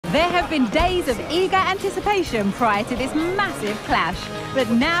There have been days of eager anticipation prior to this massive clash, but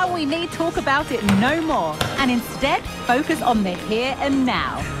now we need talk about it no more, and instead focus on the here and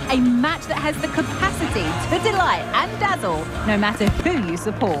now. A match that has the capacity to delight and dazzle, no matter who you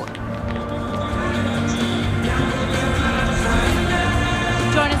support.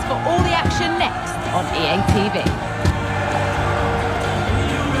 Join us for all the action next on EA TV.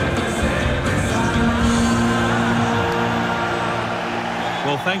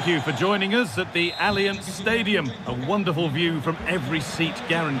 Well, thank you for joining us at the Allianz Stadium. A wonderful view from every seat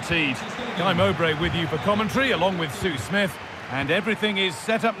guaranteed. Guy Mowbray with you for commentary, along with Sue Smith. And everything is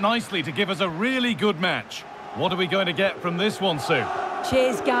set up nicely to give us a really good match. What are we going to get from this one, Sue?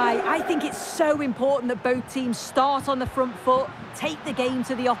 Cheers, Guy. I think it's so important that both teams start on the front foot, take the game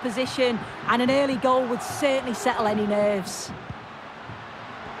to the opposition, and an early goal would certainly settle any nerves.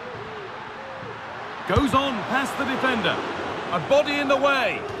 Goes on past the defender. A body in the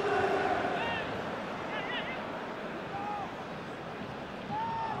way.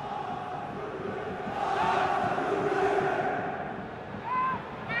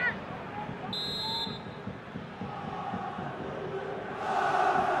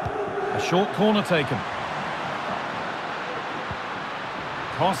 A short corner taken.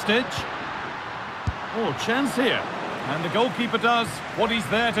 Kostic. Oh, chance here. And the goalkeeper does what he's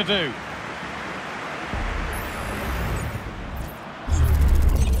there to do.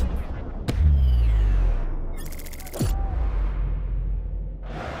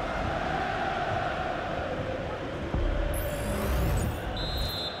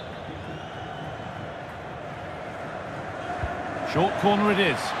 Short corner it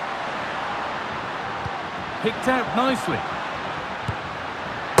is. Picked out nicely.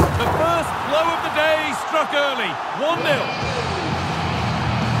 The first blow of the day struck early. 1-0.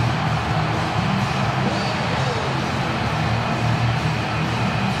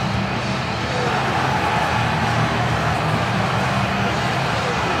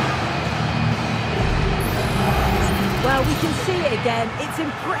 Well, we can see it again. It's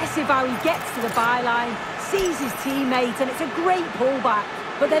impressive how he gets to the byline, sees his teammate, and it's a great pullback.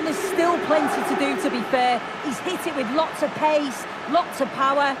 But then there's still plenty to do, to be fair. He's hit it with lots of pace, lots of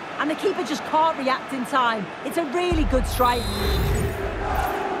power, and the keeper just can't react in time. It's a really good strike.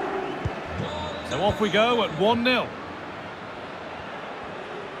 So off we go at 1-0.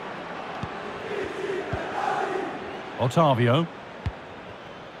 Otavio.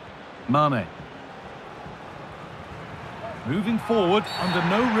 Mane. Moving forward under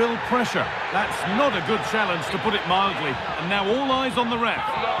no real pressure. That's not a good challenge, to put it mildly. And now all eyes on the ref.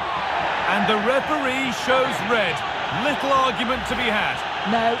 And the referee shows red. Little argument to be had.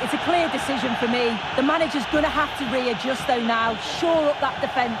 No, it's a clear decision for me. The manager's going to have to readjust though now, shore up that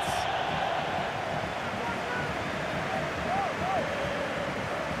defence.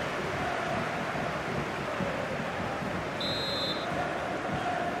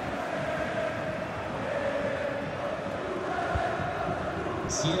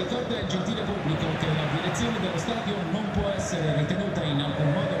 Si ricorda il gentile pubblico che la direzione dello stadio non può essere ritenuta in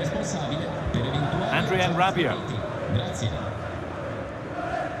alcun modo responsabile per eventuali... Adrian Rabiot. Grazie.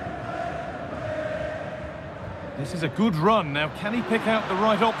 This is a good run. Now, can he pick out the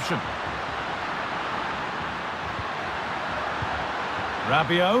right option?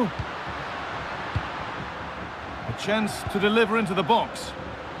 Rabiot. A chance to deliver into the box.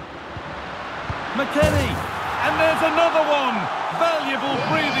 McKennie. And there's another one. Valuable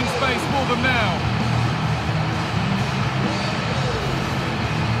breathing space for them now.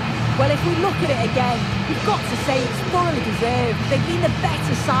 Well, if we look at it again, we've got to say it's thoroughly deserved. They've been the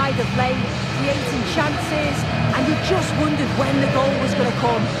better side of late, creating chances, and you just wondered when the goal was going to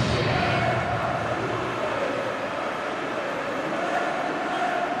come.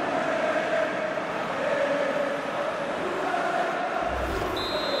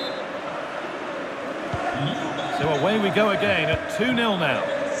 So away we go again at 2-0 now.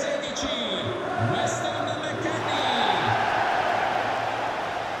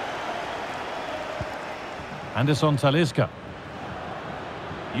 Anderson Talisca.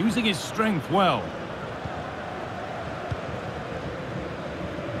 Using his strength well.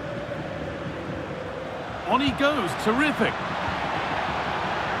 On he goes, terrific.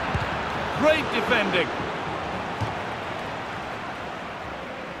 Great defending.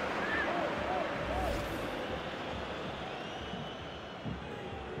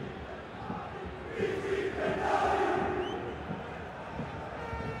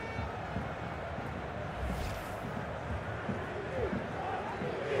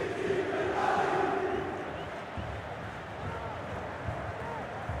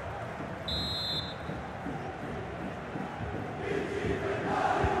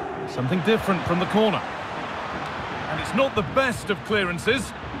 Something different from the corner. And it's not the best of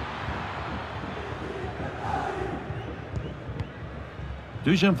clearances.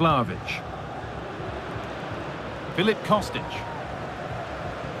 Dusan Vlahovic. Filip Kostic.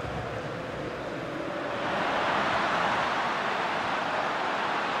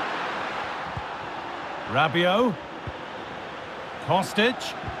 Rabiot.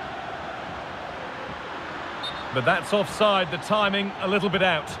 Kostic. But that's offside, the timing a little bit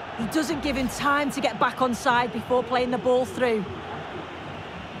out. He doesn't give him time to get back on side before playing the ball through.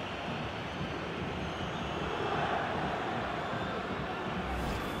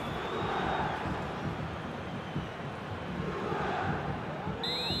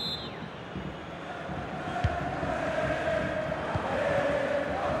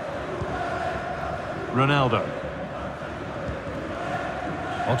 Ronaldo.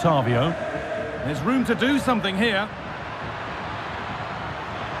 Otavio. There's room to do something here.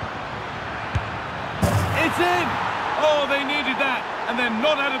 It's in! Oh, they needed that, and they're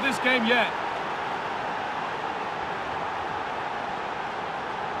not out of this game yet.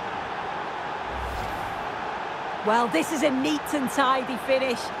 Well, this is a neat and tidy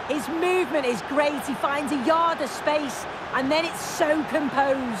finish. His movement is great. He finds a yard of space, and then it's so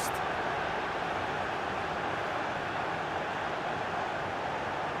composed.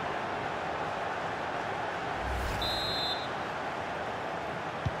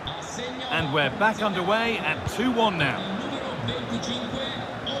 And we're back underway at 2-1 now.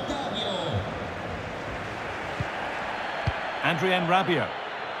 Adrien Rabiot.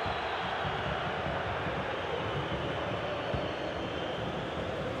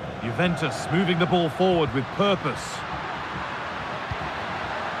 Juventus moving the ball forward with purpose.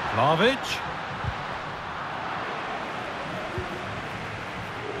 Vlahovic.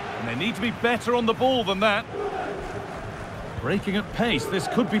 And they need to be better on the ball than that. Breaking at pace, this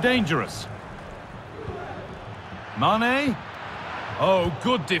could be dangerous. Mane. Oh,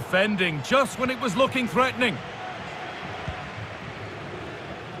 good defending, just when it was looking threatening.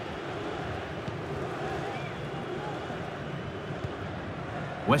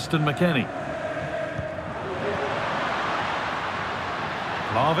 Weston McKennie.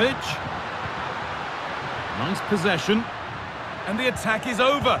 Vlahovic. Nice possession. And the attack is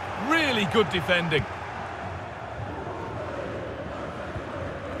over. Really good defending.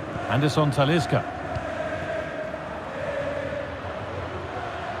 Anderson Talisca.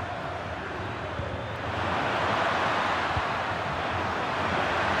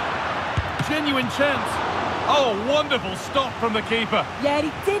 Genuine chance. Oh, wonderful stop from the keeper. Yeah,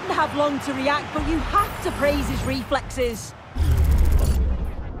 he didn't have long to react, but you have to praise his reflexes.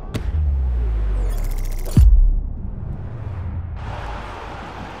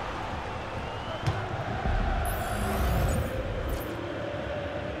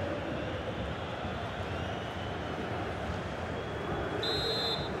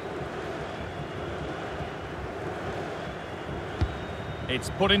 It's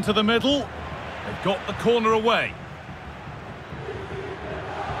put into the middle. They've got the corner away.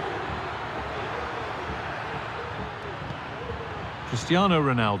 Cristiano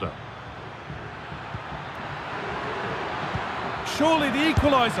Ronaldo. Surely the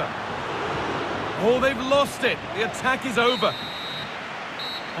equaliser. Oh, they've lost it. The attack is over.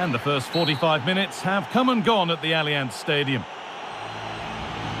 And the first 45 minutes have come and gone at the Allianz Stadium.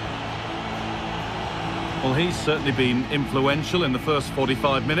 Well, he's certainly been influential in the first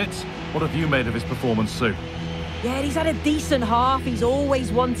 45 minutes. What have you made of his performance, Sue? Yeah, he's had a decent half. He's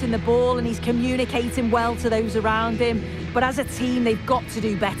always wanting the ball and he's communicating well to those around him. But as a team, they've got to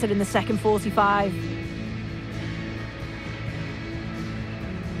do better in the second 45.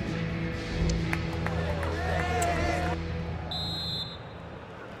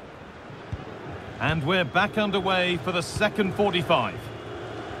 And we're back underway for the second 45.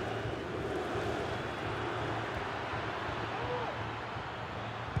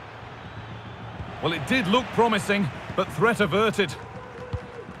 Well, it did look promising, but threat averted.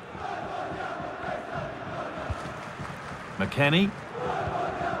 McKennie.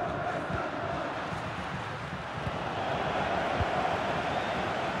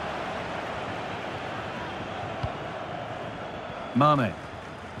 Mane.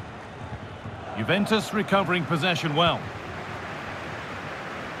 Juventus recovering possession well.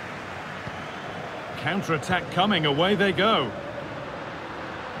 Counter-attack coming, away they go.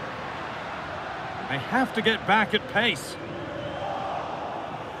 They have to get back at pace.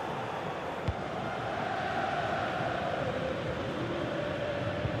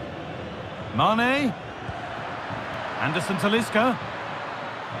 Mane. Anderson Talisca.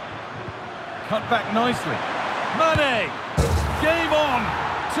 Cut back nicely. Mane! Game on!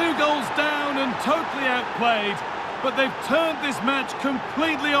 2 goals down and totally outplayed, but they've turned this match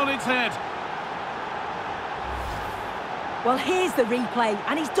completely on its head. Well, here's the replay,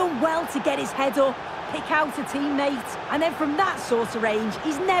 and he's done well to get his head up, pick out a teammate, and then from that sort of range,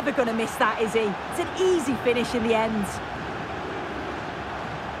 he's never going to miss that, is he? It's an easy finish in the end.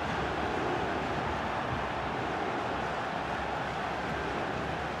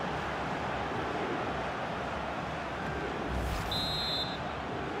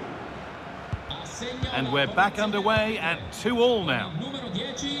 And we're back underway at 2-2 now. Numero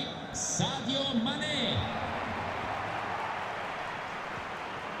 10, Sadio Mane.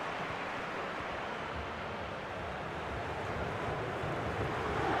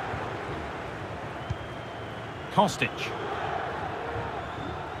 Kostic.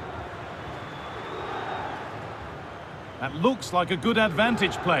 That looks like a good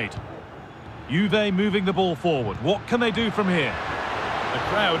advantage played. Juve moving the ball forward. What can they do from here? The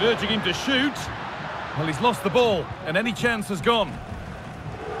crowd urging him to shoot. Well, he's lost the ball, and any chance has gone.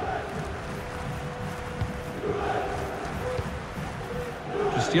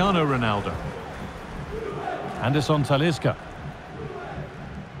 Cristiano Ronaldo. Anderson Talisca.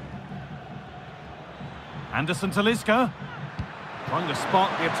 Anderson Talisca. Trying to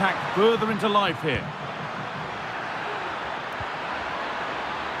spark the attack further into life here.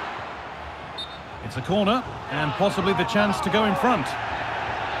 It's a corner, and possibly the chance to go in front.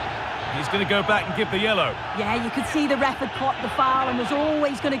 He's going to go back and give the yellow. Yeah, you could see the ref had clocked the foul and was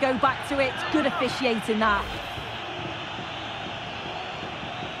always going to go back to it. Good officiating that.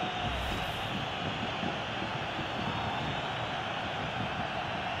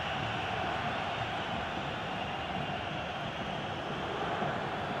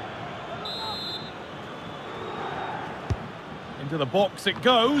 Into the box it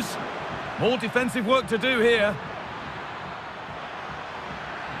goes. More defensive work to do here.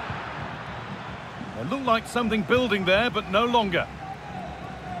 It looked like something building there, but no longer.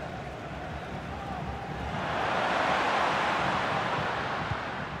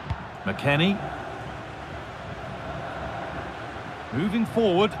 McKennie. Moving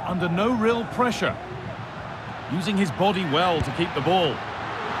forward under no real pressure. Using his body well to keep the ball.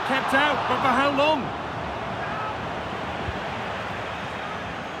 Kept out, but for how long?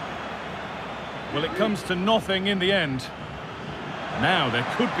 Well, it comes to nothing in the end. Now there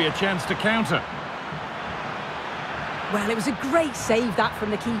could be a chance to counter. Well, it was a great save, that, from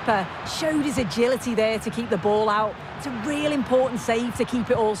the keeper. Showed his agility there to keep the ball out. It's a real important save to keep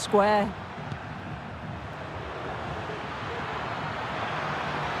it all square.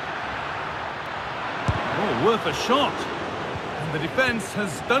 Oh, worth a shot. And the defence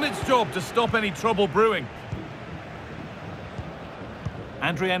has done its job to stop any trouble brewing.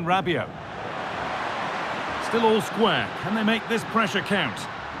 Adrien Rabiot. Still all square. Can they make this pressure count?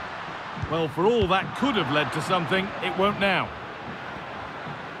 Well, for all that could have led to something, it won't now.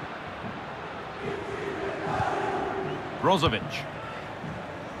 Brozovic.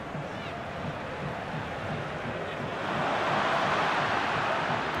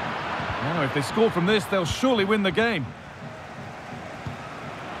 Now, if they score from this, they'll surely win the game.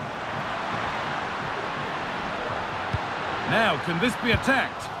 Now, can this be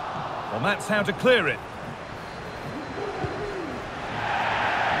attacked? Well, that's how to clear it.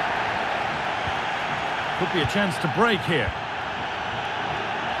 Could be a chance to break here.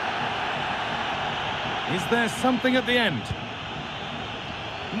 Is there something at the end?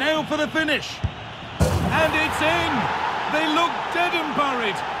 Now for the finish. And it's in! They look dead and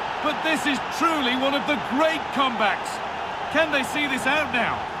buried. But this is truly one of the great comebacks. Can they see this out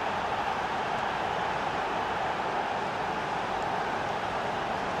now?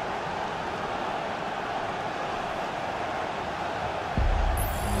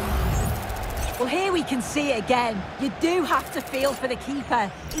 Well, here we can see it again. You do have to feel for the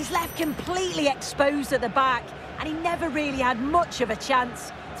keeper. He's left completely exposed at the back, and he never really had much of a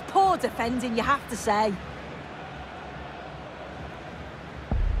chance. It's poor defending, you have to say.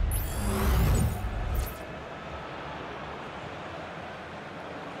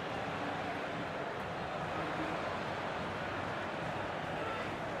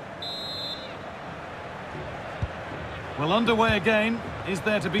 Well, underway again. Is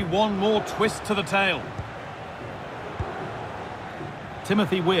there to be one more twist to the tale?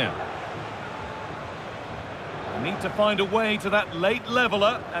 Timothy Weir. They need to find a way to that late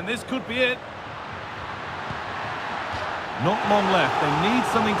leveller, and this could be it. Not long left. They need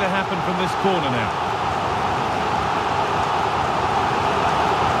something to happen from this corner now.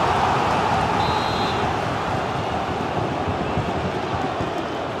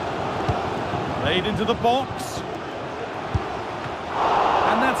 Played into the box.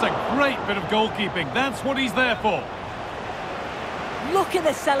 And that's a Great bit of goalkeeping. That's what he's there for. Look at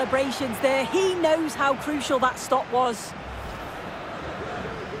the celebrations there. He knows how crucial that stop was.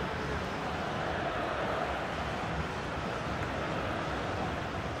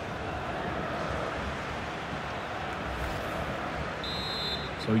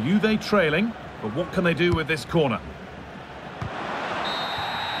 So Juve trailing, but what can they do with this corner?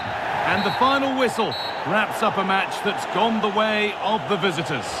 And the final whistle wraps up a match that's gone the way of the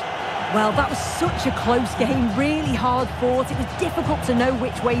visitors. Well, that was such a close game, really hard fought. It was difficult to know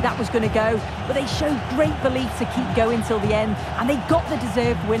which way that was going to go, but they showed great belief to keep going till the end, and they got the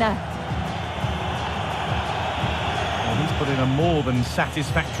deserved winner. Well, he's put in a more than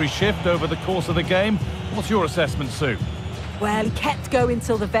satisfactory shift over the course of the game. What's your assessment, Sue? Well, he kept going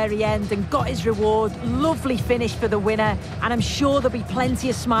till the very end and got his reward. Lovely finish for the winner, and I'm sure there'll be plenty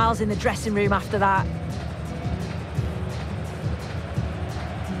of smiles in the dressing room after that.